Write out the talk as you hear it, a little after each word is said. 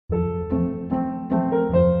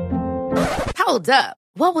Hold up.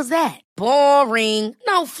 What was that? Boring.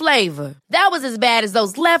 No flavor. That was as bad as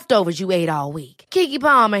those leftovers you ate all week. Keke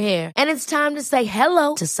Palmer here. And it's time to say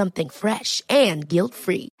hello to something fresh and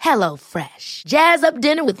guilt-free. Hello Fresh. Jazz up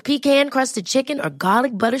dinner with pecan-crusted chicken or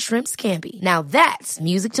garlic butter shrimp scampi. Now that's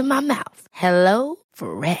music to my mouth. Hello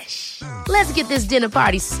Fresh. Let's get this dinner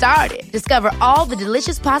party started. Discover all the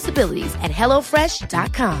delicious possibilities at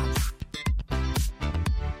hellofresh.com.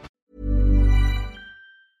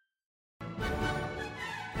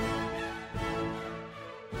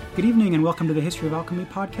 Good evening and welcome to the History of Alchemy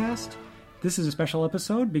podcast. This is a special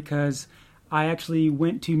episode because I actually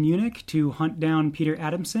went to Munich to hunt down Peter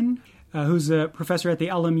Adamson, who's a professor at the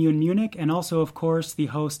LMU in Munich and also, of course, the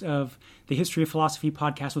host of the History of Philosophy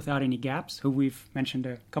podcast Without Any Gaps, who we've mentioned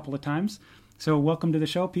a couple of times. So welcome to the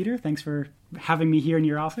show, Peter. Thanks for having me here in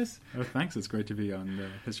your office. Oh, thanks. It's great to be on the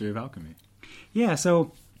History of Alchemy. Yeah,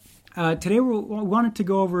 so today we wanted to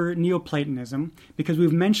go over Neoplatonism because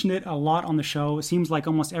we've mentioned it a lot on the show. It seems like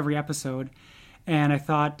almost every episode. And I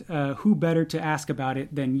thought, who better to ask about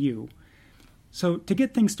it than you? So to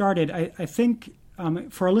get things started, I think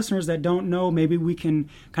for our listeners that don't know, maybe we can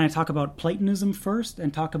kind of talk about Platonism first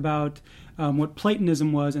and talk about what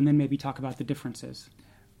Platonism was and then maybe talk about the differences.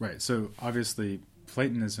 Right. So obviously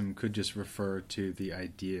Platonism could just refer to the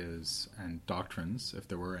ideas and doctrines, if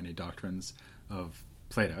there were any doctrines, of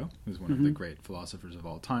Plato, who's one of the great philosophers of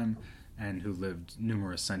all time, and who lived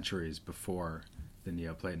numerous centuries before the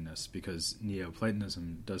Neoplatonists, because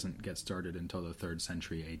Neoplatonism doesn't get started until the 3rd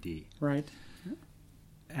century AD. Right.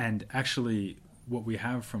 And actually, what we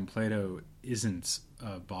have from Plato isn't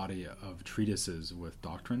a body of treatises with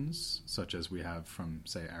doctrines, such as we have from,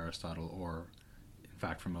 say, Aristotle, or, in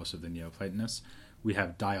fact, from most of the Neoplatonists. We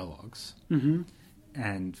have dialogues. Mm-hmm.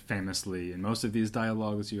 And famously, in most of these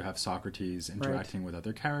dialogues, you have Socrates interacting with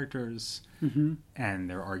other characters, and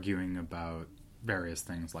they're arguing about various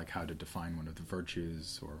things like how to define one of the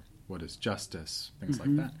virtues or what is justice, things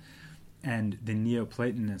like that. And the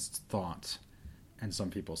Neoplatonists thought, and some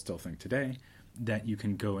people still think today, that you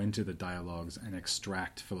can go into the dialogues and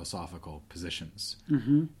extract philosophical positions.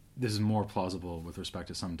 This is more plausible with respect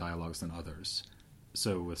to some dialogues than others.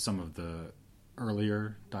 So with some of the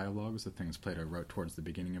earlier dialogues, the things Plato wrote towards the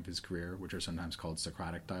beginning of his career, which are sometimes called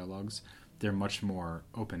Socratic dialogues, they're much more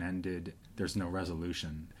open-ended. There's no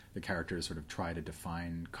resolution. The characters sort of try to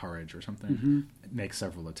define courage or something, make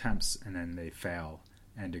several attempts, and then they fail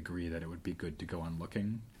and agree that it would be good to go on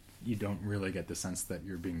looking. You don't really get the sense that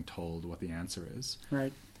you're being told what the answer is.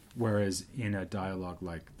 Right. Whereas in a dialogue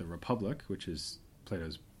like The Republic, which is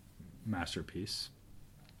Plato's masterpiece,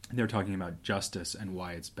 they're talking about justice and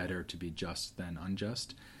why it's better to be just than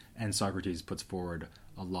unjust. And Socrates puts forward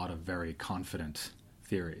a lot of very confident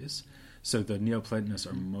theories. So the Neoplatonists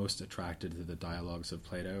are most attracted to the dialogues of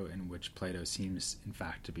Plato, in which Plato seems, in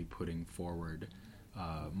fact, to be putting forward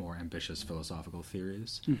more ambitious philosophical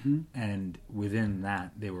theories. And within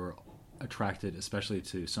that, they were attracted especially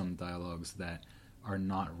to some dialogues that are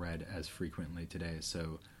not read as frequently today.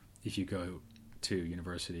 So if you go to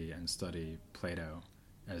university and study Plato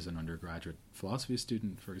as an undergraduate philosophy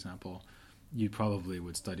student, for example, you probably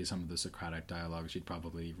would study some of the Socratic dialogues. You'd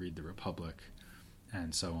probably read The Republic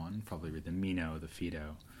and so on, probably read the Meno, the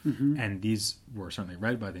Phaedo. And these were certainly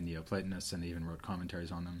read by the Neoplatonists, and they even wrote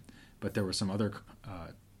commentaries on them. But there were some other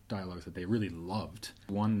dialogues that they really loved.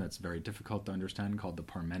 One that's very difficult to understand called the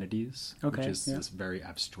Parmenides, which is this very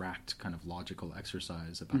abstract kind of logical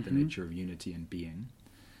exercise about the nature of unity and being.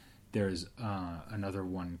 There's another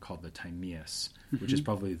one called the Timaeus, which is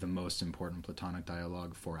probably the most important Platonic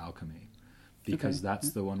dialogue for alchemy, because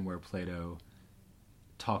that's the one where Plato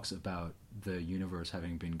talks about the universe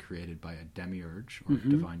having been created by a demiurge or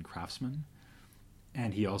divine craftsman.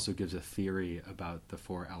 And he also gives a theory about the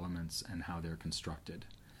 4 elements and how they're constructed.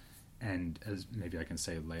 And as maybe I can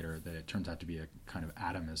say later, that it turns out to be a kind of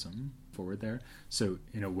atomism forward there. So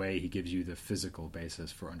in a way, he gives you the physical basis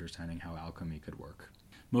for understanding how alchemy could work.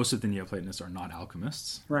 Most of the Neoplatonists are not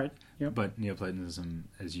alchemists. Right. Yep. But Neoplatonism,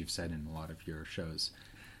 as you've said in a lot of your shows,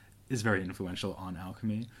 is very influential on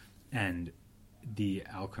alchemy. And the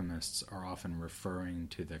alchemists are often referring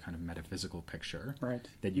to the kind of metaphysical picture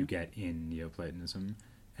that you get in Neoplatonism.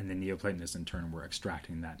 And the Neoplatonists, in turn, were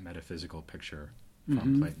extracting that metaphysical picture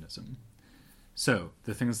from Platonism. So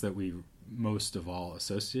the things that we most of all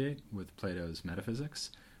associate with Plato's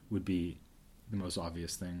metaphysics would be the most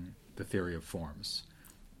obvious thing, the theory of forms.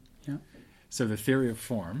 Yeah. So the theory of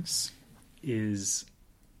forms is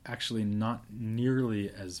actually not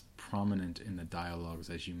nearly as prominent in the dialogues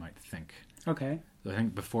as you might think. Okay. So I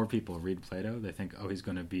think before people read Plato, they think, oh, he's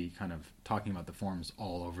going to be kind of talking about the forms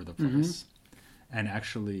all over the place. And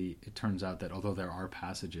actually, it turns out that although there are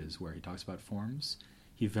passages where he talks about forms,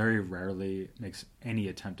 he very rarely makes any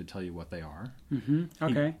attempt to tell you what they are. Mm-hmm.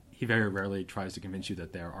 Okay. He very rarely tries to convince you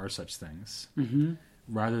that there are such things. Mm-hmm.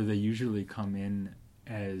 Rather, they usually come in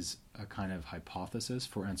as a kind of hypothesis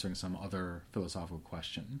for answering some other philosophical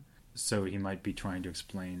question. So he might be trying to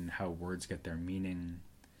explain how words get their meaning.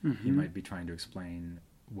 Mm-hmm. He might be trying to explain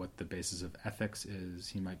what the basis of ethics is.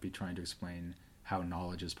 He might be trying to explain how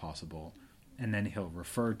knowledge is possible. And then he'll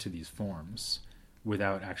refer to these forms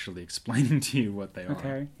without actually explaining to you what they are.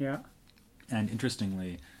 Okay, yeah. And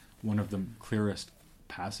interestingly, one of the clearest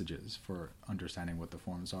passages for understanding what the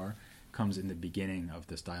forms are comes in the beginning of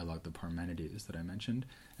this dialogue, the Parmenides that I mentioned.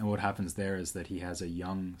 And what happens there is that he has a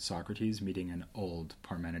young Socrates meeting an old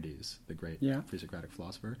Parmenides, the great pre-Socratic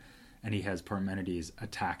philosopher, and he has Parmenides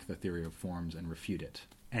attack the theory of forms and refute it.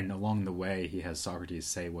 And along the way, he has Socrates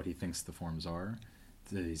say what he thinks the forms are,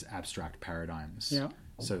 these abstract paradigms. Yeah.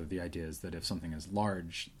 So the idea is that if something is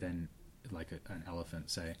large, then like an elephant,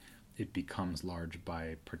 say, it becomes large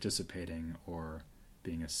by participating or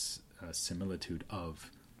being a similitude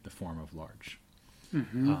of the form of large.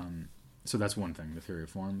 Mm-hmm. So that's one thing, the theory of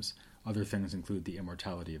forms. Other things include the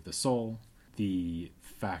immortality of the soul, the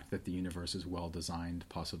fact that the universe is well designed,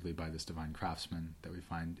 possibly by this divine craftsman that we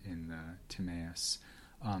find in Timaeus,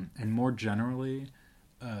 and more generally,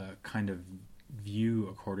 a kind of view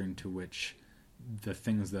according to which the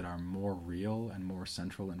things that are more real and more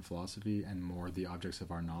central in philosophy and more the objects of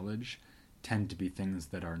our knowledge tend to be things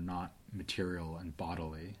that are not material and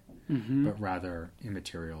bodily, but rather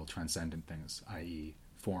immaterial, transcendent things, i.e.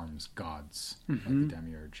 forms, gods, like the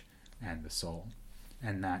demiurge, and the soul.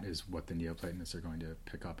 And that is what the Neoplatonists are going to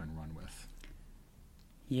pick up and run with.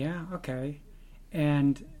 Yeah, okay.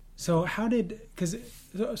 And so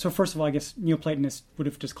so first of all, I guess Neoplatonists would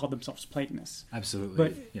have just called themselves Platonists. Absolutely,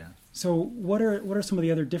 but, yeah. So what are some of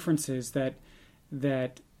the other differences that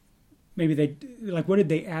maybe they, like, what did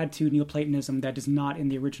they add to Neoplatonism that is not in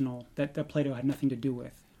the original, that Plato had nothing to do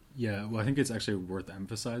with? Yeah, well, I think it's actually worth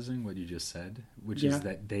emphasizing what you just said, which is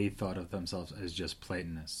that they thought of themselves as just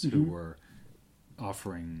Platonists who were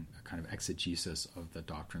offering a kind of exegesis of the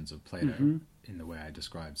doctrines of Plato in the way I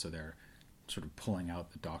described. So they're sort of pulling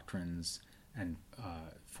out the doctrines and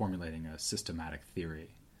formulating a systematic theory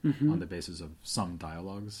on the basis of some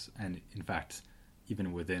dialogues. And in fact,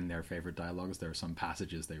 even within their favorite dialogues, there are some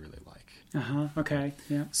passages they really like. Okay,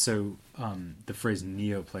 yeah. So the phrase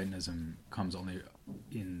Neoplatonism comes only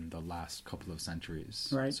in the last couple of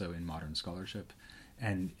centuries, right. So in modern scholarship.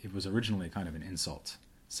 And it was originally kind of an insult.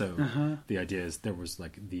 So the idea is there was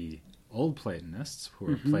like the old Platonists, who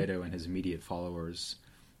were Plato and his immediate followers,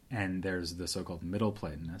 and there's the so-called Middle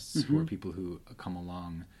Platonists, who are people who come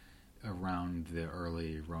along around the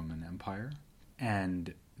early Roman Empire.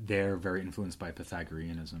 And they're very influenced by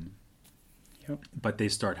Pythagoreanism. Yep. But they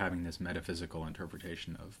start having this metaphysical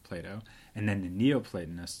interpretation of Plato. And then the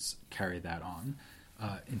Neoplatonists carry that on.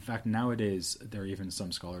 In fact, nowadays, there are even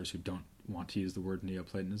some scholars who don't want to use the word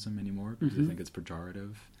Neoplatonism anymore because they think it's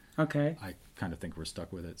pejorative. Okay. I kind of think we're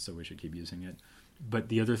stuck with it, so we should keep using it. But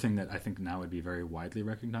the other thing that I think now would be very widely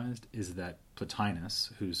recognized is that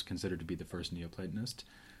Plotinus, who's considered to be the first Neoplatonist,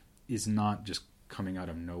 is not just coming out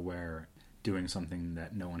of nowhere doing something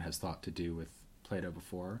that no one has thought to do with Plato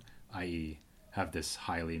before, i.e. have this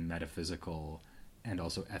highly metaphysical and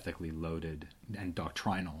also ethically loaded and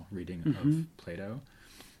doctrinal reading of Plato.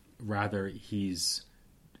 Rather, he's,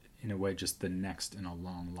 in a way, just the next in a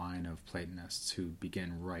long line of Platonists who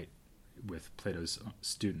begin right with Plato's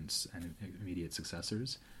students and immediate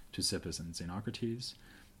successors, Chrysippus and Xenocrates.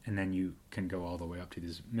 And then you can go all the way up to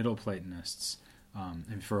these Middle Platonists.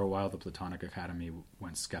 And for a while, the Platonic Academy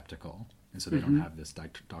went skeptical, and so they don't have this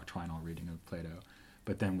doctrinal reading of Plato.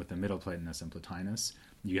 But then with the Middle Platonists and Plotinus,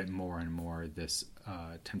 you get more and more this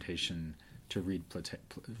temptation to read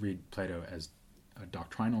Plato as a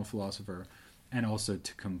doctrinal philosopher, and also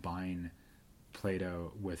to combine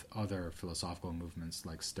Plato with other philosophical movements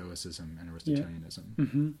like Stoicism and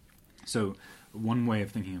Aristotelianism. So one way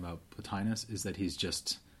of thinking about Plotinus is that he's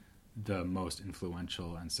just the most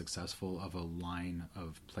influential and successful of a line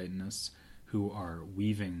of Platonists who are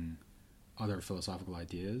weaving other philosophical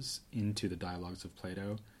ideas into the dialogues of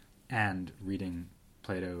Plato and reading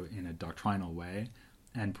Plato in a doctrinal way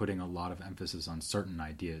and putting a lot of emphasis on certain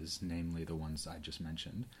ideas, namely the ones I just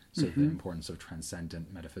mentioned. So the importance of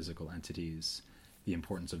transcendent metaphysical entities, the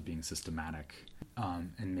importance of being systematic,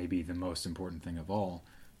 and maybe the most important thing of all,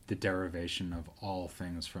 the derivation of all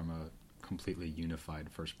things from a completely unified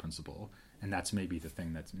first principle. And that's maybe the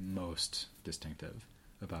thing that's most distinctive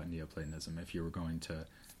about Neoplatonism. If you were going to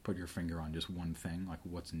put your finger on just one thing, like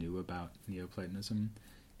what's new about Neoplatonism,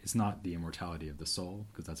 it's not the immortality of the soul,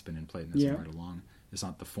 because that's been in Platonism right along. It's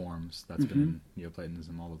not the forms, that's been in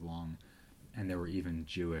Neoplatonism all along. And there were even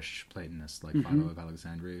Jewish Platonists like Philo of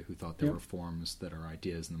Alexandria who thought there were forms that are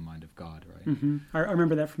ideas in the mind of God, right? I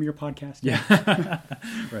remember that from your podcast. Yeah,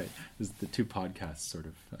 right. There's the two podcasts sort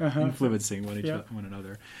of influencing one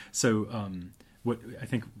another. So what I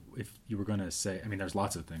think if you were going to say, I mean, there's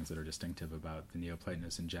lots of things that are distinctive about the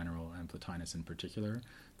Neoplatonists in general and Plotinus in particular,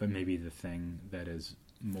 but maybe the thing that is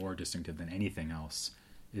more distinctive than anything else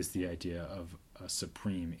is the idea of a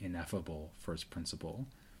supreme, ineffable first principle.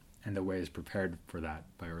 And the way is prepared for that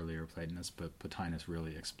by earlier Platonists, but Plotinus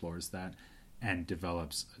really explores that and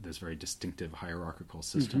develops this very distinctive hierarchical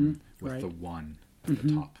system with the one at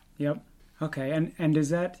the top. Yep. Okay. And is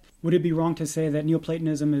that, would it be wrong to say that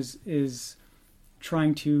Neoplatonism is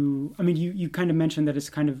trying to, I mean, you kind of mentioned that it's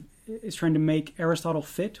trying to make Aristotle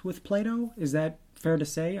fit with Plato. Is that fair to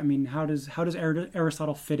say? I mean, how does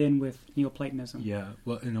Aristotle fit in with Neoplatonism? Yeah,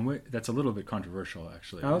 well, in a way, that's a little bit controversial,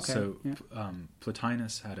 actually. Oh, okay. So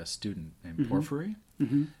Plotinus had a student named Porphyry,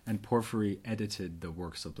 and Porphyry edited the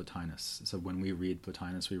works of Plotinus. So when we read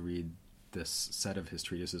Plotinus, we read this set of his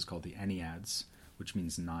treatises called the Enneads, which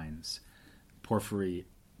means nines. Porphyry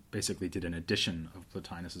basically did an edition of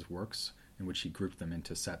Plotinus's works, in which he grouped them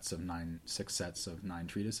into six sets of 9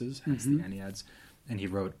 treatises, hence the Enneads. And he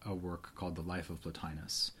wrote a work called The Life of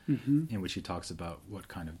Plotinus, in which he talks about what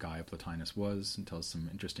kind of guy Plotinus was and tells some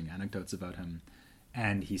interesting anecdotes about him.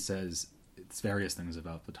 And he says various things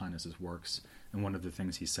about Plotinus's works. And one of the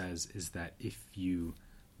things he says is that if you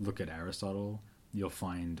look at Aristotle, you'll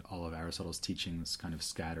find all of Aristotle's teachings kind of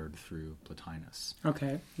scattered through Plotinus.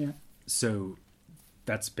 Okay, yeah. So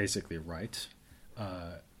that's basically right,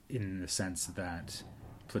 in the sense that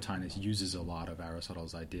Plotinus uses a lot of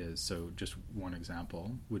Aristotle's ideas. So just one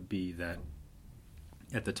example would be that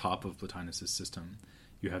at the top of Plotinus's system,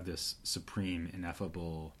 you have this supreme,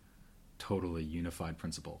 ineffable, totally unified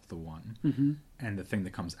principle, the one. And the thing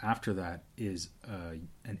that comes after that is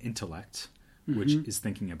an intellect, which is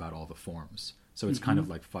thinking about all the forms. So it's kind of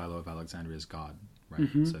like Philo of Alexandria's God, right?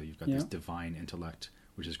 So you've got this divine intellect,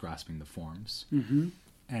 which is grasping the forms.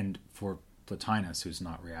 And for Plotinus, who's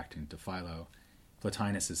not reacting to Philo,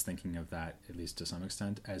 Plotinus is thinking of that, at least to some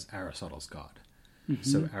extent, as Aristotle's God.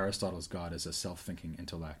 So Aristotle's God is a self-thinking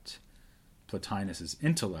intellect. Plotinus's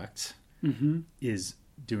intellect is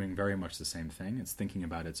doing very much the same thing. It's thinking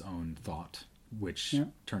about its own thought, which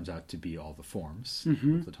turns out to be all the forms,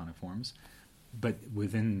 the Platonic forms. But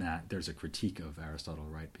within that, there's a critique of Aristotle,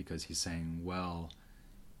 right? Because he's saying, well,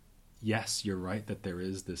 yes, you're right that there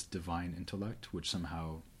is this divine intellect, which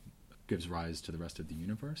somehow gives rise to the rest of the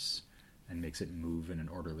universe and makes it move in an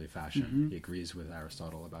orderly fashion. He agrees with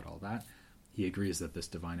Aristotle about all that. He agrees that this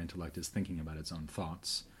divine intellect is thinking about its own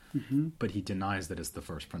thoughts, but he denies that it's the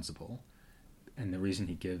first principle. And the reason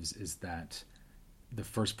he gives is that the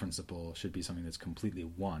first principle should be something that's completely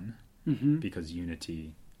one, because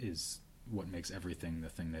unity is what makes everything the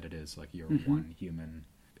thing that it is. Like, you're one human,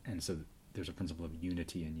 and so there's a principle of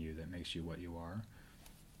unity in you that makes you what you are.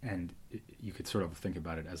 And you could sort of think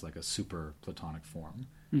about it as like a super Platonic form.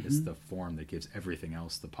 It's the form that gives everything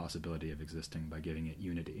else the possibility of existing by giving it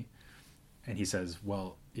unity. And he says,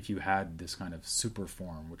 well, if you had this kind of super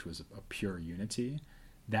form, which was a pure unity,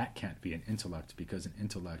 that can't be an intellect, because an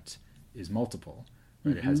intellect is multiple,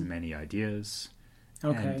 right? It has many ideas.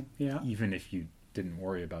 Okay, and even if you didn't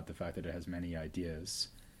worry about the fact that it has many ideas,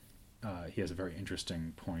 he has a very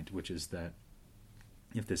interesting point, which is that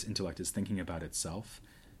if this intellect is thinking about itself,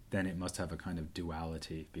 then it must have a kind of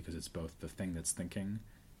duality, because it's both the thing that's thinking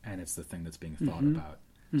and it's the thing that's being thought about.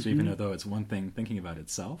 So even though it's one thing thinking about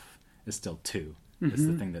itself, it's still two. It's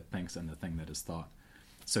the thing that thinks and the thing that is thought.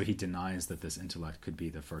 So he denies that this intellect could be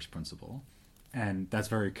the first principle. And that's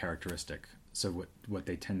very characteristic. So what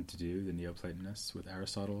they tend to do, the Neoplatonists with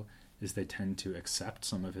Aristotle, is they tend to accept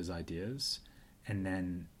some of his ideas and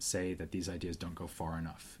then say that these ideas don't go far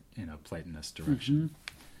enough in a Platonist direction.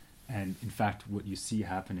 And in fact, what you see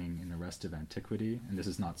happening in the rest of antiquity, and this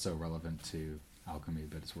is not so relevant to alchemy,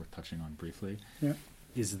 but it's worth touching on briefly,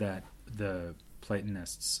 is that the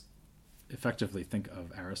Platonists effectively think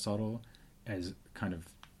of Aristotle as kind of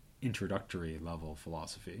introductory level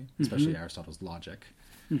philosophy, especially Aristotle's logic.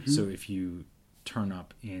 So if you turn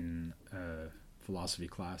up in a philosophy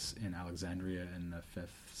class in Alexandria in the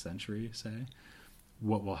 5th century, say,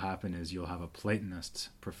 what will happen is you'll have a Platonist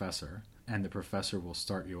professor, and the professor will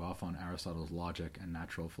start you off on Aristotle's logic and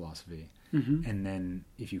natural philosophy. And then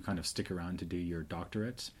if you kind of stick around to do your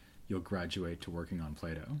doctorate, you'll graduate to working on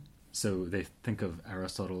Plato. So they think of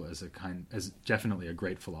Aristotle as definitely a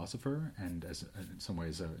great philosopher, and as in some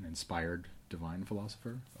ways an inspired divine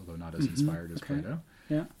philosopher, although not as inspired as Plato.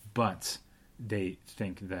 Yeah. But they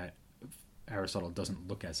think that Aristotle doesn't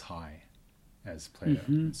look as high as Plato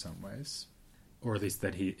in some ways, or at least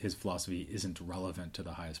that his philosophy isn't relevant to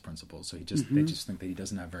the highest principles. So they just think that he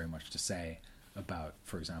doesn't have very much to say about,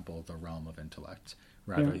 for example, the realm of intellect.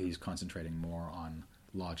 Rather, he's concentrating more on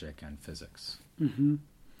logic and physics.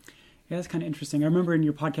 Yeah, that's kind of interesting. I remember in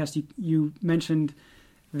your podcast you mentioned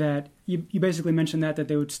that you basically mentioned that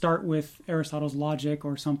they would start with Aristotle's logic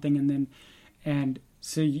or something, and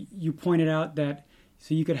so you pointed out that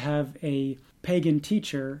so you could have a pagan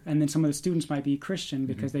teacher, and then some of the students might be Christian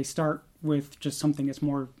because they start with just something that's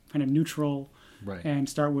more kind of neutral, right, and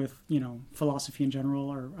start with philosophy in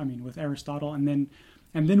general, or with Aristotle, and then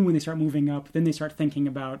when they start moving up, then they start thinking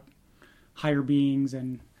about higher beings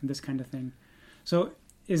and this kind of thing. So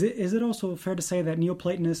is it also fair to say that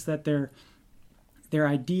Neoplatonists, that their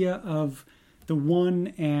idea of the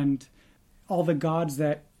one and all the gods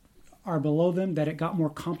that are below them, that it got more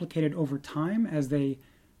complicated over time as they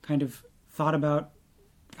kind of thought about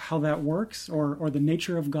how that works, or the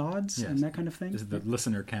nature of gods and that kind of thing? The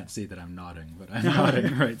listener can't see that I'm nodding, but I'm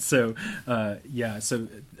nodding, right? So, so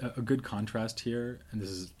a good contrast here, and this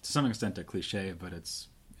is to some extent a cliche, but it's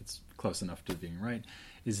close enough to being right,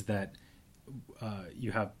 is that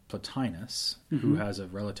you have Plotinus, who has a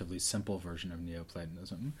relatively simple version of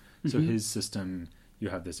Neoplatonism. So his system, you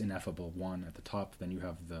have this ineffable one at the top, then you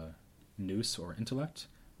have the nous, or intellect,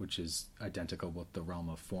 which is identical with the realm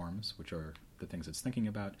of forms, which are the things it's thinking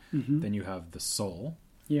about. Then you have the soul,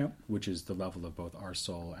 which is the level of both our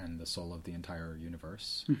soul and the soul of the entire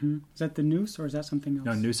universe. Is that the nous, or is that something else?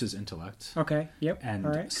 No, nous is intellect. Okay, yep. And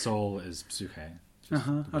all right. Soul is psyche,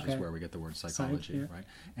 which is where we get the word psychology, right?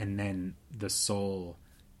 And then the soul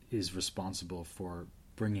is responsible for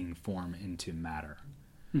bringing form into matter.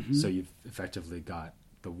 So you've effectively got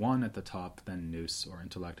the one at the top, then nous, or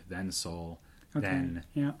intellect, then soul, then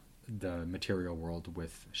the material world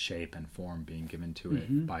with shape and form being given to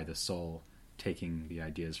it by the soul, taking the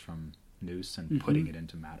ideas from nous and putting it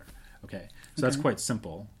into matter. Okay, so that's quite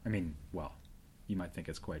simple. You might think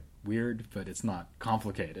it's quite weird, but it's not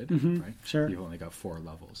complicated, right? Sure. You've only got 4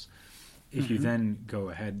 levels. If you then go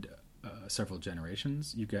ahead several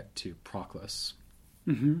generations, you get to Proclus,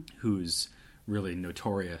 who's really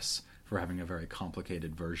notorious for having a very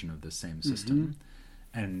complicated version of the same system.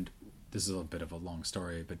 And this is a bit of a long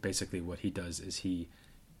story, but basically what he does is he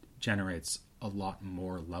generates a lot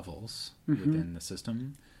more levels within the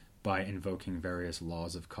system by invoking various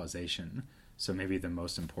laws of causation. So maybe the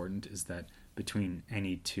most important is that between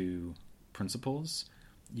any 2 principles,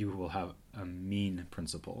 you will have a mean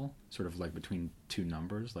principle, sort of like between 2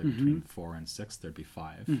 numbers, like between 4 and 6, there'd be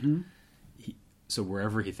 5. So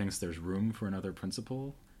wherever he thinks there's room for another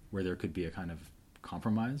principle, where there could be a kind of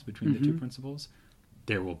compromise between the 2 principles,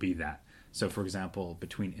 there will be that. So, for example,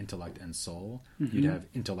 between intellect and soul, you'd have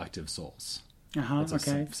intellective souls. That's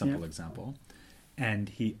a simple example. And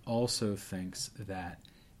he also thinks that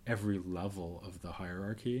every level of the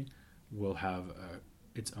hierarchy will have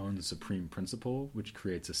its own supreme principle, which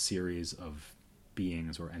creates a series of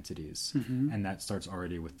beings or entities. And that starts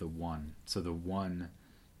already with the one. So the one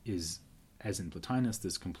is, as in Plotinus,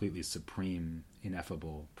 this completely supreme,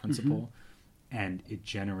 ineffable principle. And it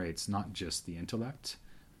generates not just the intellect,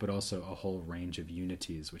 but also a whole range of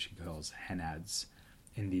unities, which he calls henads.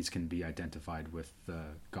 And these can be identified with the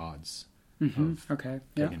gods of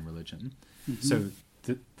pagan religion. So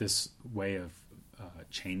this way of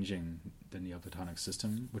changing the Neoplatonic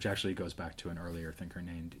system, which actually goes back to an earlier thinker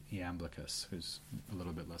named Iamblichus, who's a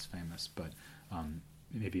little bit less famous, but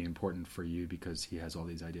may be important for you because he has all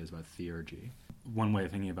these ideas about theurgy. One way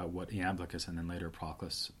of thinking about what Iamblichus and then later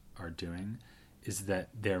Proclus are doing is that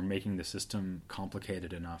they're making the system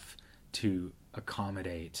complicated enough to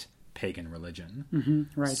accommodate pagan religion.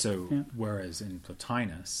 Right. So whereas in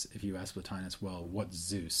Plotinus, if you ask Plotinus, well, what's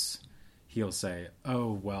Zeus? He'll say,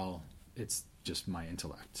 oh, well, it's just my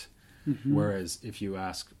intellect. Whereas if you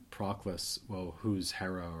ask Proclus, well, who's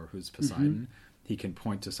Hera or who's Poseidon? He can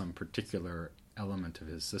point to some particular element of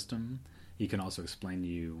his system. He can also explain to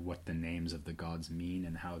you what the names of the gods mean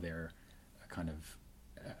and how they're a kind of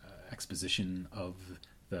exposition of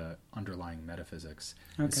the underlying metaphysics.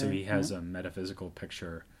 And so he has a metaphysical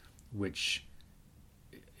picture which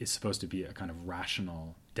is supposed to be a kind of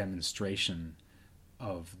rational demonstration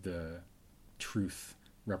of the truth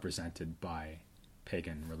represented by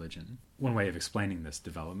pagan religion. One way of explaining this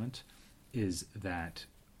development is that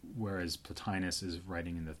whereas Plotinus is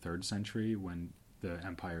writing in the 3rd century, when the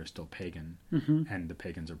empire is still pagan, Mm-hmm. and the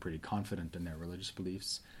pagans are pretty confident in their religious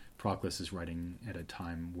beliefs. Proclus is writing at a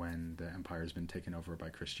time when the empire has been taken over by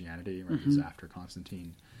Christianity, right? It's after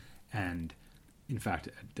Constantine. And in fact,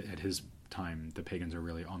 at his time, the pagans are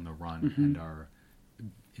really on the run and are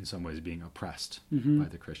in some ways being oppressed by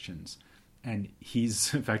the Christians. And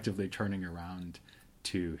he's effectively turning around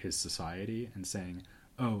to his society and saying,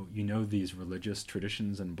 oh, you know, these religious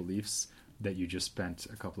traditions and beliefs that you just spent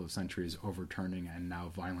a couple of centuries overturning and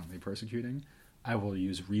now violently persecuting, I will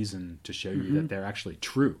use reason to show you that they're actually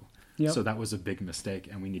true. Yep. So that was a big mistake,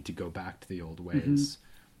 and we need to go back to the old ways.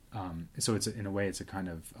 So it's in a way, it's a kind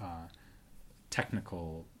of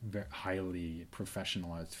technical, highly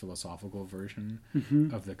professionalized philosophical version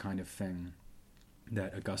of the kind of thing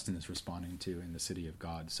that Augustine is responding to in the City of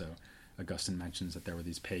God. So Augustine mentions that there were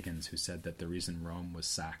these pagans who said that the reason Rome was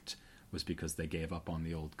sacked was because they gave up on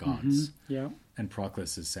the old gods. Yeah. And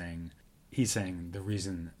Proclus is saying, he's saying the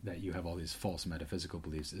reason that you have all these false metaphysical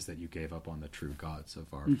beliefs is that you gave up on the true gods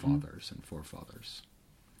of our fathers and forefathers.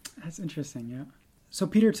 That's interesting, yeah. So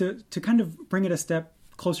Peter, to kind of bring it a step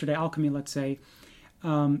closer to alchemy, let's say,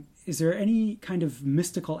 is there any kind of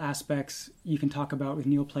mystical aspects you can talk about with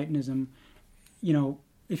Neoplatonism? You know,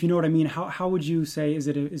 if you know what I mean, how would you say, is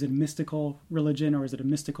it a mystical religion or is it a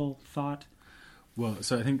mystical thought? Well,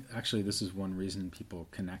 so I think actually this is one reason people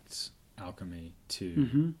connect alchemy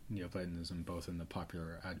to Neoplatonism, both in the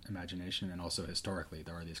popular imagination and also historically.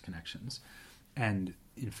 There are these connections. And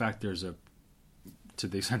in fact, to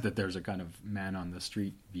the extent that there's a kind of man on the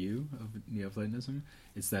street view of Neoplatonism,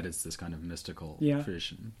 it's that it's this kind of mystical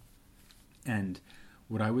tradition. And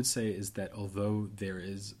what I would say is that although there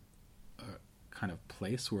is a kind of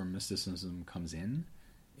place where mysticism comes in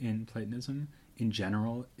Platonism, in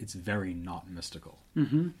general, it's very not mystical.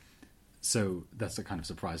 So that's a kind of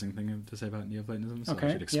surprising thing to say about Neoplatonism, so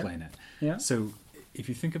I should explain it. Yeah. So if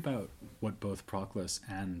you think about what both Proclus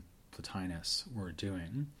and Plotinus were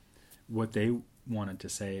doing, what they wanted to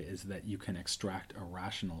say is that you can extract a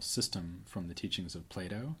rational system from the teachings of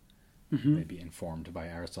Plato, maybe informed by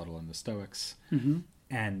Aristotle and the Stoics,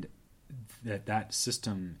 and that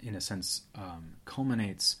system, in a sense,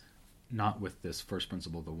 culminates not with this first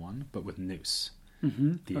principle, the one, but with nous,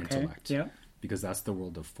 the intellect, because that's the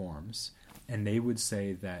world of forms. And they would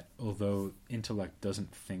say that although intellect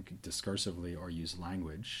doesn't think discursively or use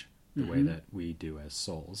language the way that we do as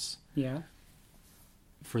souls,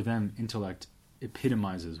 for them, intellect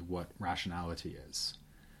epitomizes what rationality is.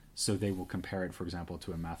 So they will compare it, for example,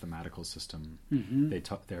 to a mathematical system.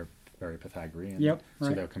 They're very Pythagorean, so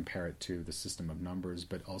they'll compare it to the system of numbers,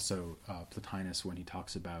 but also Plotinus, when he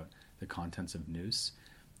talks about the contents of nous,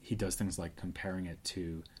 he does things like comparing it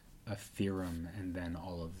to a theorem and then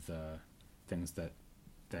all of the things that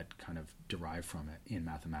kind of derive from it in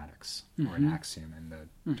mathematics, or an axiom and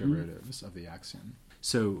the derivatives of the axiom.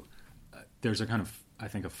 So there's a kind of, I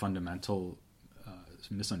think, a fundamental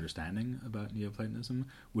misunderstanding about Neoplatonism,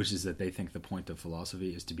 which is that they think the point of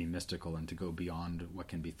philosophy is to be mystical and to go beyond what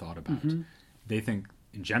can be thought about. They think,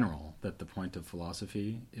 in general, that the point of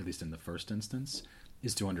philosophy, at least in the first instance,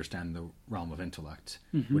 is to understand the realm of intellect,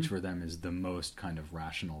 which for them is the most kind of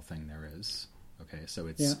rational thing there is. Okay, so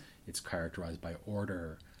it's characterized by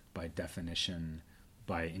order, by definition,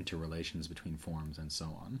 by interrelations between forms, and so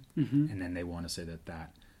on. And then they want to say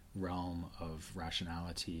that realm of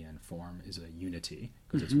rationality and form is a unity,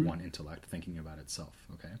 because it's one intellect thinking about itself.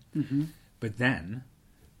 Okay, but then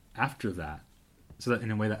after that, so that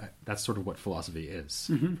in a way that's sort of what philosophy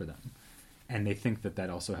is for them, and they think that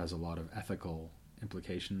also has a lot of ethical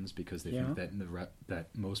implications, because they think that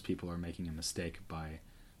most people are making a mistake by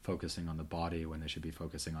focusing on the body when they should be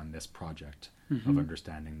focusing on this project of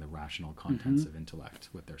understanding the rational contents of intellect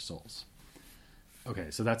with their souls. Okay,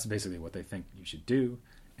 so that's basically what they think you should do,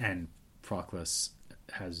 and Proclus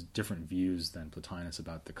has different views than Plotinus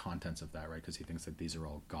about the contents of that, right? Because he thinks that these are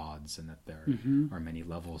all gods and that there are many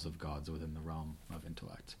levels of gods within the realm of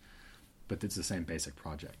intellect. But it's the same basic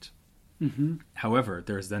project. However,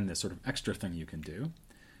 there's then this sort of extra thing you can do,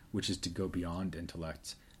 which is to go beyond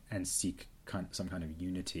intellect and seek some kind of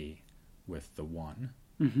unity with the one.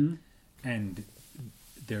 And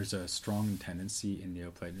there's a strong tendency in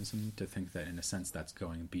Neoplatonism to think that, in a sense, that's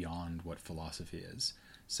going beyond what philosophy is.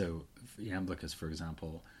 So Iamblichus, for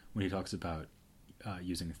example, when he talks about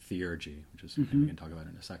using theurgy, which is something we can talk about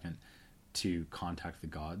in a second, to contact the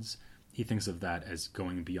gods, he thinks of that as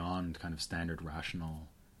going beyond kind of standard rational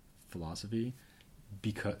philosophy,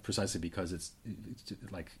 precisely because it's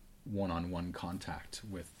like one-on-one contact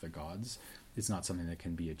with the gods. It's not something that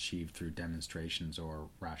can be achieved through demonstrations or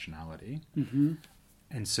rationality.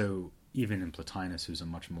 And so even in Plotinus, who's a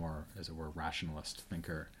much more, as it were, rationalist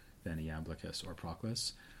thinker than Iamblichus or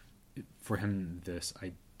Proclus, for him this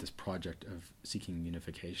project of seeking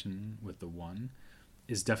unification with the one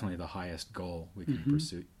is definitely the highest goal we can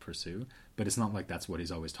pursue, but it's not like that's what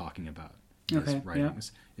he's always talking about in his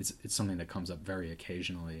writings. Yeah. It's something that comes up very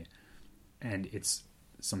occasionally, and it's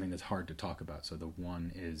something that's hard to talk about. So the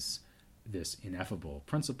one is this ineffable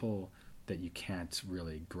principle that you can't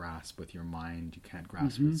really grasp with your mind, you can't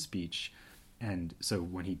grasp with speech. And so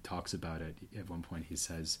when he talks about it, at one point he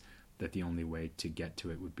says that the only way to get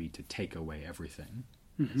to it would be to take away everything,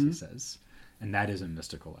 as he says. And that is a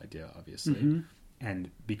mystical idea, obviously.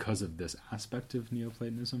 And because of this aspect of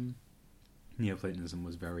Neoplatonism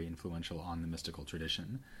was very influential on the mystical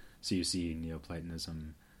tradition. So you see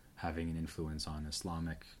Neoplatonism having an influence on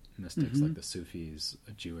Islamic mystics like the Sufis,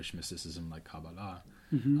 Jewish mysticism like Kabbalah,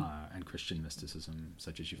 and Christian mysticism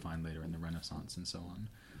such as you find later in the Renaissance and so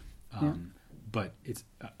on. But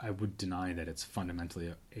I would deny that it's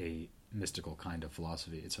fundamentally a mystical kind of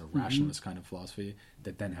philosophy. It's a rationalist kind of philosophy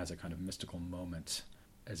that then has a kind of mystical moment,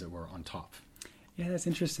 as it were, on top. Yeah, that's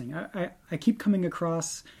interesting. I keep coming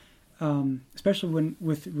across, especially when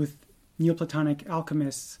with Neoplatonic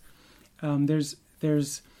alchemists, there's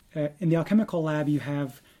in the alchemical lab you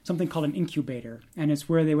have something called an incubator, and it's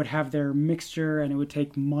where they would have their mixture, and it would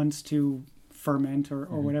take months to ferment or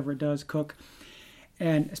whatever it does, cook.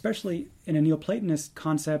 And especially in a Neoplatonist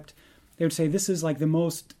concept, they would say this is like the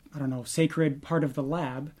most, sacred part of the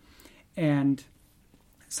lab. And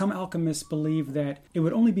some alchemists believe that it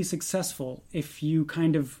would only be successful if you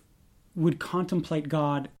kind of would contemplate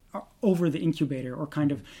God over the incubator, or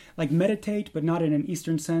kind of like meditate, but not in an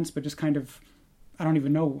Eastern sense, but just kind of, I don't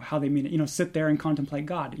even know how they mean it, sit there and contemplate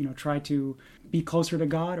God, try to be closer to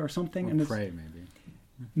God or something. Or and pray, maybe.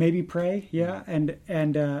 Maybe pray, yeah. And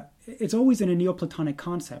it's always in a Neoplatonic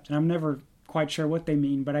concept, and I'm never quite sure what they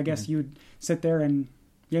mean, but I guess you'd sit there and,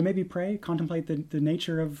 maybe pray, contemplate the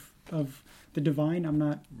nature of the divine. I'm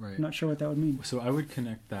not sure what that would mean. So I would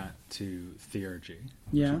connect that to theurgy,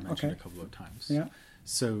 which Yeah, I mentioned okay. a couple of times. Yeah.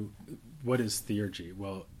 So what is theurgy?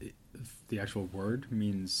 Well, the actual word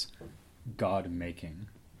means God making,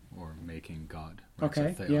 or making God. Right?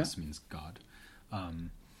 Okay, So theos means God.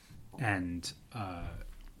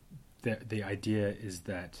 The idea is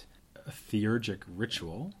that a theurgic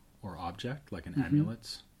ritual or object, like an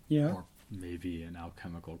amulet, or maybe an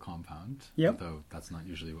alchemical compound, although that's not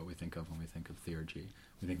usually what we think of when we think of theurgy.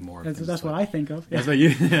 We think more of that's what I think of. That's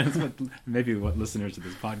what maybe what listeners of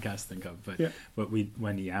this podcast think of. But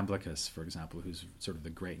when Iamblichus, for example, who's sort of the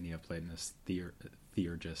great Neoplatonist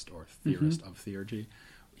theurgist or theorist of theurgy,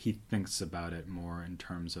 he thinks about it more in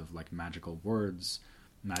terms of like magical words,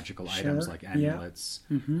 magical items like amulets,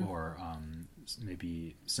 or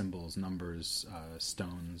maybe symbols, numbers,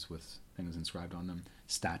 stones with things inscribed on them,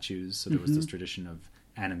 statues. So there was this tradition of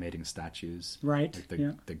animating statues. Right.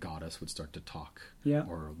 Like the goddess would start to talk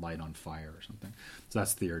or light on fire or something. So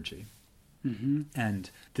that's theurgy. And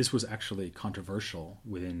this was actually controversial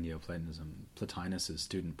within Neoplatonism. Plotinus'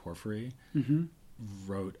 student Porphyry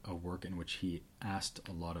wrote a work in which he asked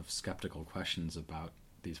a lot of skeptical questions about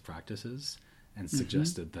these practices and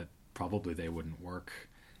suggested that probably they wouldn't work,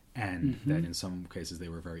 and that in some cases they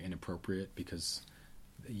were very inappropriate because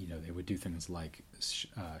they would do things like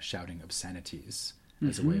shouting obscenities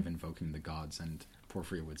as a way of invoking the gods, and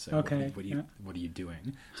Porphyry would say, what are you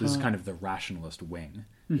doing? So this is kind of the rationalist wing.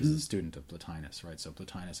 This is a student of Plotinus, right? So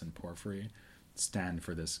Plotinus and Porphyry stand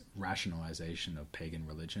for this rationalization of pagan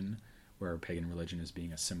religion, where pagan religion is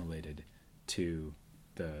being assimilated to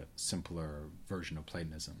the simpler version of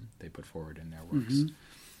Platonism they put forward in their works.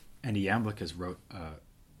 And Iamblichus wrote a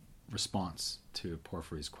response to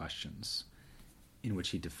Porphyry's questions in which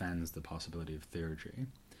he defends the possibility of theurgy.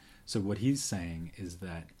 So what he's saying is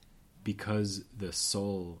that because the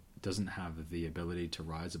soul doesn't have the ability to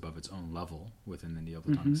rise above its own level within the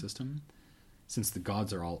Neoplatonic system, since the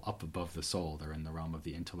gods are all up above the soul, they're in the realm of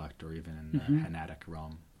the intellect or even in the Hanatic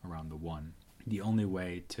realm around the one, the only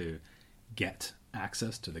way to get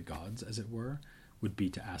access to the gods, as it were, would be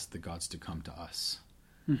to ask the gods to come to us.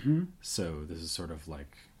 So this is sort of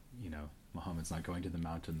like, Muhammad's not going to the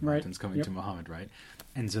mountain, the mountain's coming to Muhammad, right?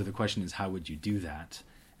 And so the question is, how would you do that?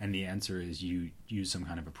 And the answer is you use some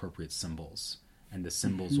kind of appropriate symbols. And the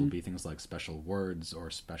symbols will be things like special words or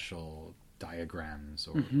special diagrams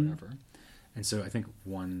or whatever. And so I think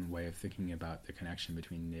one way of thinking about the connection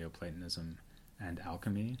between Neoplatonism and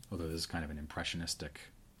alchemy, although this is kind of an impressionistic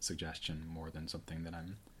suggestion more than something that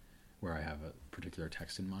where I have a particular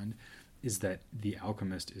text in mind, is that the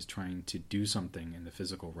alchemist is trying to do something in the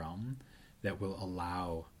physical realm that will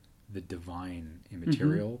allow the divine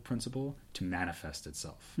immaterial principle to manifest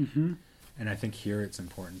itself. And I think here it's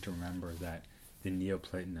important to remember that the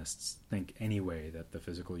Neoplatonists think anyway that the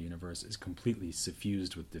physical universe is completely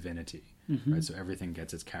suffused with divinity, right? So everything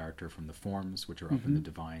gets its character from the forms, which are up in the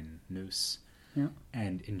divine nous. Yeah.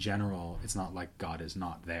 And in general, it's not like God is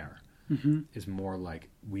not there. It's more like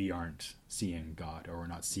we aren't seeing God, or we're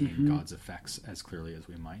not seeing God's effects as clearly as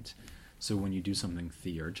we might. So when you do something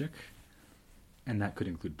theurgic, and that could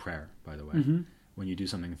include prayer, by the way, when you do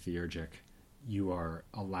something theurgic, you are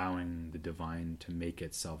allowing the divine to make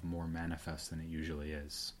itself more manifest than it usually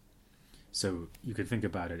is. So you could think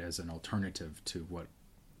about it as an alternative to what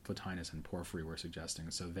Plotinus and Porphyry were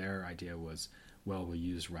suggesting. So their idea was, well, we'll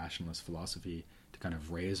use rationalist philosophy to kind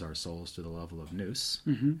of raise our souls to the level of nous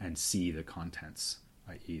and see the contents,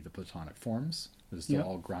 i.e. the Platonic forms. This is still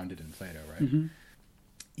all grounded in Plato, right?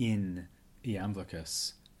 In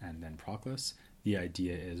Iamblichus and then Proclus, the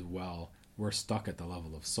idea is, well, we're stuck at the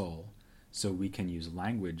level of soul, so we can use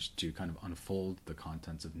language to kind of unfold the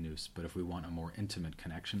contents of nous. But if we want a more intimate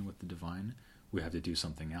connection with the divine, we have to do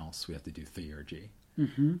something else. We have to do theurgy.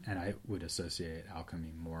 And I would associate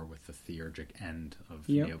alchemy more with the theurgic end of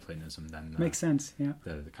Neoplatonism than Makes sense, yeah.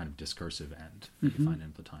 The kind of discursive end that you find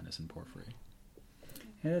in Plotinus and Porphyry.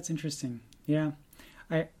 Yeah, that's interesting. Yeah,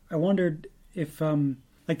 I wondered if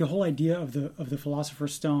like the whole idea of the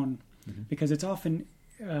philosopher's stone, because it's often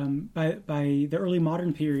by the early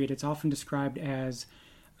modern period, it's often described as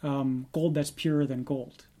gold that's purer than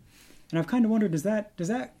gold. And I've kind of wondered, does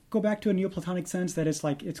that go back to a Neoplatonic sense, that it's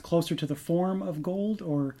like it's closer to the form of gold,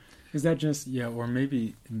 or is that just... Yeah, or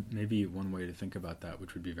maybe one way to think about that,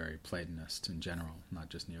 which would be very Platonist in general, not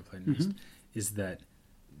just Neoplatonist, is that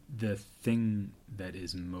the thing that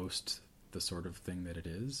is most the sort of thing that it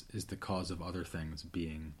is the cause of other things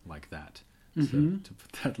being like that. So to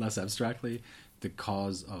put that less abstractly, the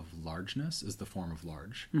cause of largeness is the form of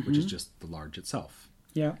large, which is just the large itself.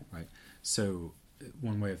 Yeah. Right? So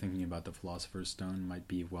one way of thinking about the philosopher's stone might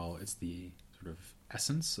be, well, it's the sort of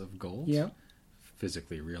essence of gold,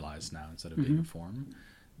 physically realized now instead of being a form.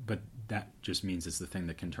 But that just means it's the thing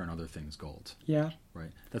that can turn other things gold. Yeah. Right?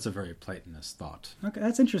 That's a very Platonist thought. Okay,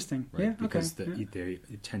 that's interesting. Right? Yeah, because they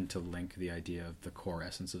tend to link the idea of the core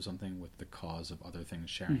essence of something with the cause of other things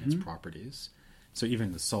sharing its properties. So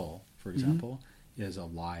even the soul, for example, is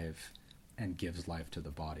alive and gives life to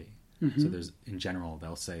the body. So there's, in general,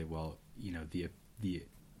 they'll say, well, you know, the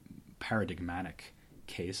paradigmatic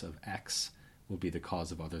case of X will be the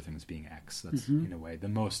cause of other things being X. That's, in a way, the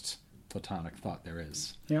most Platonic thought there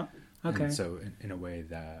is. Yeah, okay. And so, in a way,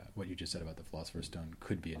 what you just said about the Philosopher's Stone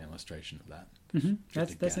could be an illustration of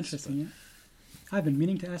that. That's interesting, yeah. I've been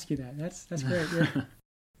meaning to ask you that. That's great, yeah.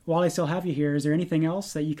 While I still have you here, is there anything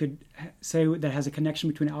else that you could say that has a connection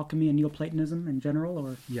between alchemy and Neoplatonism in general?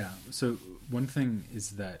 Or yeah, so one thing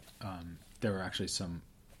is that there are actually some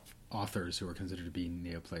authors who are considered to be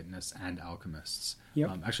Neoplatonists and alchemists.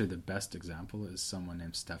 Actually, the best example is someone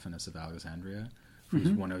named Stephanus of Alexandria, who's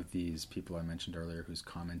one of these people I mentioned earlier who's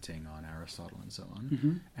commenting on Aristotle and so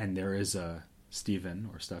on. And there is a Stephen,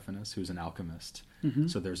 or Stephanus, who's an alchemist.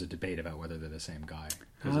 So there's a debate about whether they're the same guy.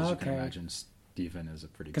 Because as you can imagine, Stephen is a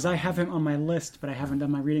pretty... Because I have him on my list, but I haven't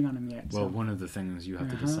done my reading on him yet. Well, one of the things you have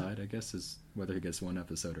to decide, I guess, is whether he gets one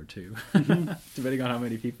episode or two, depending on how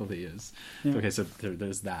many people he is. Yeah. Okay, so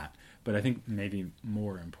there's that. But I think maybe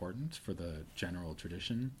more important for the general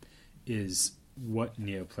tradition is what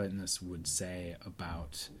Neoplatonists would say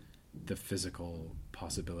about the physical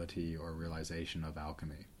possibility or realization of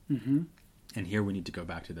alchemy. And here we need to go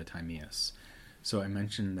back to the Timaeus. So I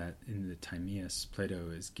mentioned that in the Timaeus, Plato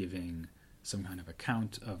is giving some kind of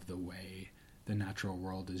account of the way the natural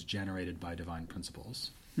world is generated by divine principles.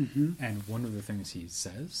 And one of the things he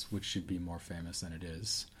says, which should be more famous than it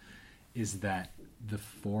is that the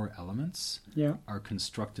four elements are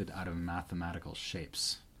constructed out of mathematical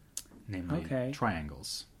shapes, namely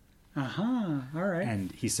triangles. All right.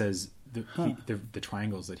 And he says the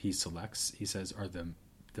triangles that he selects, he says, are the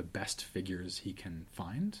best figures he can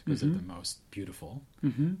find because they're the most beautiful.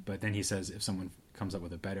 But then he says if someone comes up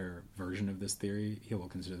with a better version of this theory, he will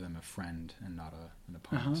consider them a friend and not an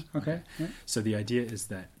opponent. Okay. Yeah. So the idea is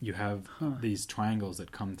that you have these triangles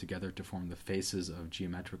that come together to form the faces of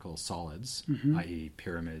geometrical solids, i.e.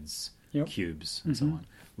 pyramids, cubes, and so on,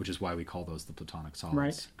 which is why we call those the Platonic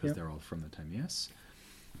solids, because they're all from the Timaeus.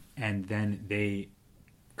 And then they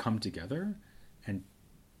come together, and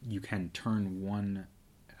you can turn one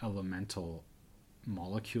elemental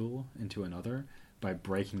molecule into another by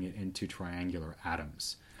breaking it into triangular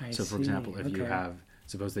atoms. So, for example, if you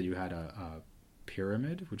suppose that you had a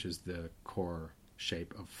pyramid, which is the core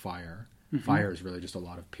shape of fire, Fire is really just a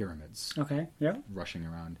lot of pyramids Okay. Yeah. rushing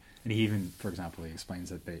around. And he even, for example, he explains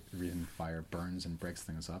that the reason fire burns and breaks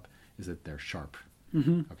things up is that they're sharp.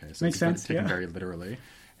 Okay, so Makes it's sense, taken yeah. very literally.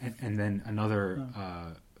 And then another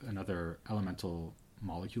elemental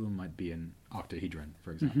molecule might be an octahedron,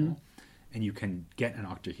 for example. And you can get an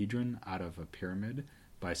octahedron out of a pyramid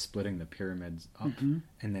by splitting the pyramids up and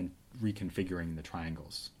then reconfiguring the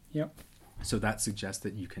triangles. Yep. So that suggests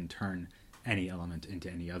that you can turn any element into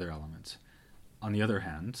any other element. On the other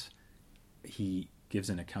hand, he gives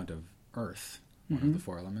an account of Earth, one of the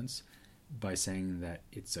four elements, by saying that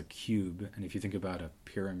it's a cube. And if you think about a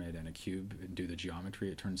pyramid and a cube and do the geometry,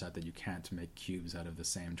 it turns out that you can't make cubes out of the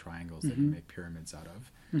same triangles that you make pyramids out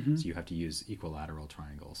of. So you have to use equilateral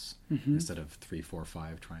triangles instead of 3, 4,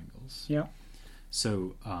 5 triangles. Yeah.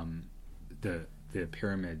 So the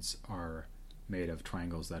pyramids are made of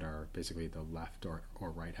triangles that are basically the left or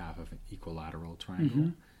right half of an equilateral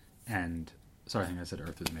triangle. And sorry, I think I said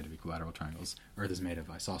Earth is made of equilateral triangles. Earth is made of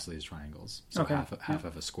isosceles triangles, so Okay. half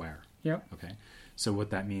of a square. Yep. Okay, so what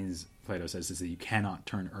that means, Plato says, is that you cannot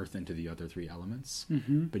turn Earth into the other three elements,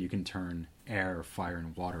 but you can turn air, fire,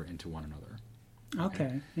 and water into one another.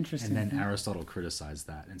 Okay. Interesting. And then Aristotle criticized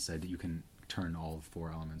that and said that you can turn all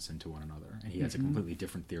four elements into one another, and he has a completely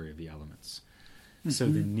different theory of the elements. So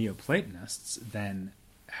the Neoplatonists then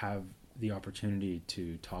have the opportunity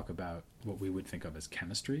to talk about what we would think of as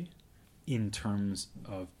chemistry in terms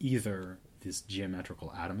of either this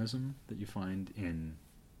geometrical atomism that you find in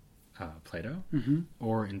Plato,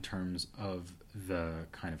 or in terms of the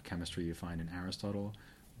kind of chemistry you find in Aristotle,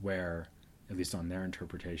 where, at least on their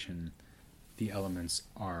interpretation, the elements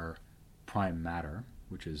are prime matter,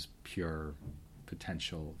 which is pure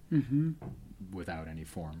potential without any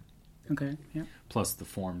form, Okay. Yeah. plus the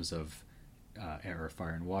forms of air,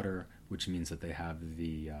 fire, and water, which means that they have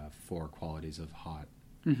the four qualities of hot,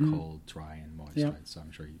 cold, dry, and moist. Yeah. Right? So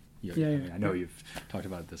I'm sure Yeah. I know you've talked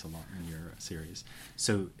about this a lot in your series.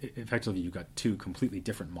 So effectively, you've got two completely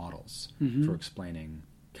different models for explaining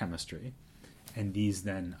chemistry, and these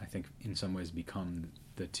then, I think, in some ways become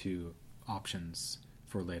the two options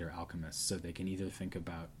for later alchemists. So they can either think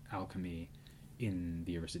about alchemy in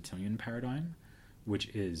the Aristotelian paradigm, which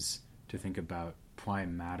is to think about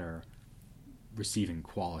prime matter receiving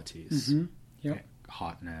qualities, Yep.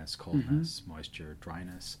 hotness, coldness, moisture,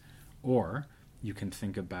 dryness, or you can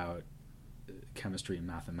think about chemistry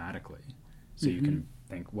mathematically. So you can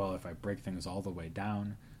think, well, if I break things all the way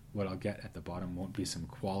down, what I'll get at the bottom won't be some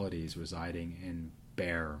qualities residing in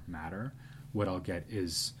bare matter. What I'll get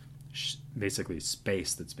is basically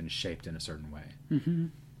space that's been shaped in a certain way.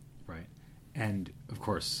 Right? And, of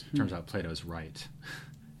course, it turns out Plato's right.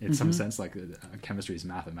 In some sense, like chemistry is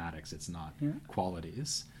mathematics. It's not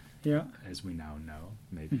qualities, Yeah. as we now know,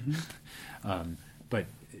 maybe. But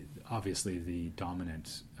obviously the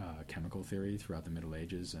dominant chemical theory throughout the Middle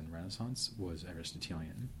Ages and Renaissance was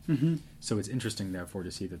Aristotelian. So it's interesting, therefore,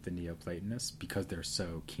 to see that the Neoplatonists, because they're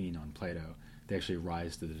so keen on Plato, they actually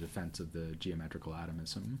rise to the defense of the geometrical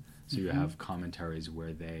atomism. So you have commentaries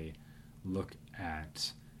where they look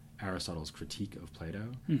at Aristotle's critique of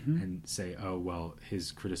Plato and say, oh, well,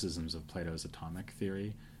 his criticisms of Plato's atomic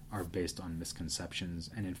theory are based on misconceptions,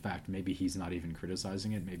 and in fact, maybe he's not even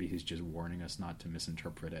criticizing it, maybe he's just warning us not to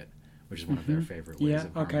misinterpret it, which is one of their favorite ways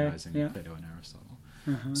of harmonizing Plato and Aristotle.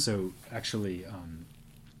 So actually,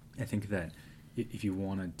 I think that if you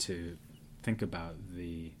wanted to think about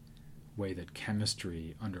the way that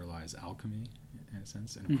chemistry underlies alchemy, in a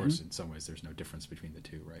sense, and of course, in some ways, there's no difference between the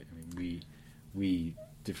two, right? I mean, we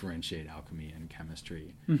differentiate alchemy and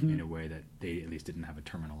chemistry in a way that they at least didn't have a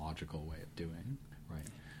terminological way of doing, right?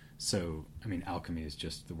 So, I mean, alchemy is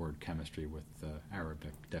just the word chemistry with the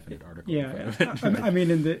Arabic definite article. Yeah. In front of it. I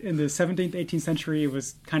mean, in the 17th, 18th century, it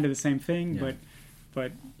was kind of the same thing,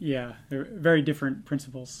 but yeah, they're very different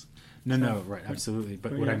principles. No, right, absolutely.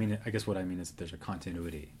 But what I mean is that there's a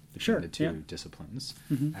continuity between the two disciplines.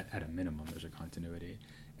 At a minimum, there's a continuity.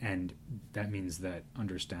 And that means that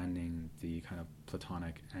understanding the kind of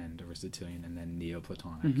Platonic and Aristotelian and then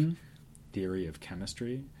Neoplatonic theory of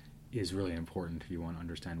chemistry is really important if you want to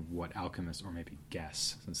understand what alchemists, or maybe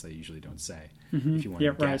guess, since they usually don't say, if you want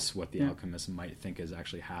to guess what the alchemists might think is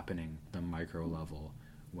actually happening at the micro level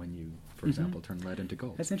when you, for example, turn lead into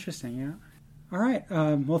gold. That's interesting, yeah. All right.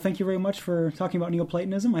 Well, thank you very much for talking about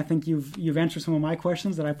Neoplatonism. I think you've answered some of my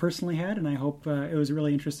questions that I personally had, and I hope it was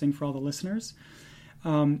really interesting for all the listeners.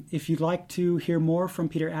 If you'd like to hear more from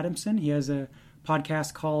Peter Adamson, he has a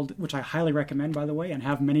podcast called, which I highly recommend, by the way, and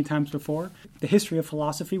have many times before, The History of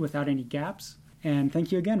Philosophy Without Any Gaps. And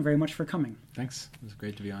thank you again very much for coming. Thanks. It was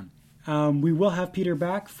great to be on. We will have Peter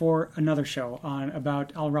back for another show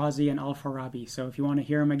about Al-Razi and Al-Farabi. So if you want to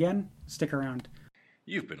hear him again, stick around.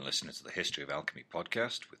 You've been listening to the History of Alchemy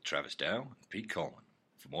podcast with Travis Dow and Pete Coleman.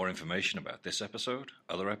 For more information about this episode,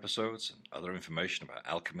 other episodes, and other information about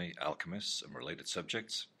alchemy, alchemists, and related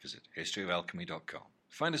subjects, visit historyofalchemy.com.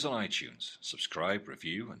 Find us on iTunes, subscribe,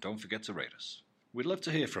 review, and don't forget to rate us. We'd love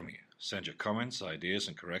to hear from you. Send your comments, ideas,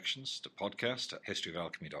 and corrections to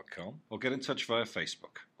podcast@historyofalchemy.com or get in touch via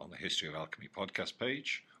Facebook on the History of Alchemy podcast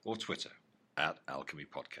page or Twitter @Alchemy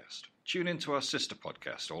Podcast. Tune in to our sister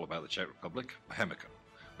podcast all about the Czech Republic, Bohemicon,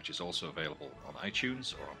 which is also available on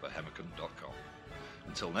iTunes or on bohemicon.com.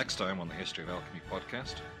 Until next time on the History of Alchemy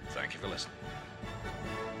podcast, thank you for listening.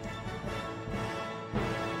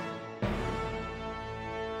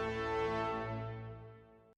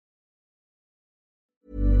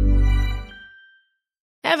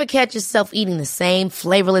 Ever catch yourself eating the same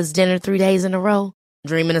flavorless dinner 3 days in a row?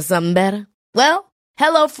 Dreaming of something better? Well,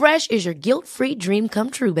 HelloFresh is your guilt-free dream come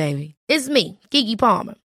true, baby. It's me, Keke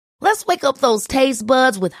Palmer. Let's wake up those taste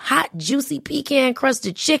buds with hot, juicy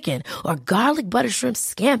pecan-crusted chicken or garlic butter shrimp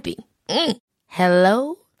scampi.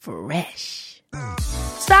 Hello Fresh.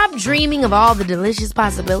 Stop dreaming of all the delicious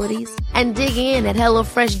possibilities and dig in at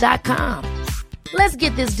HelloFresh.com. Let's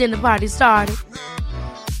get this dinner party started.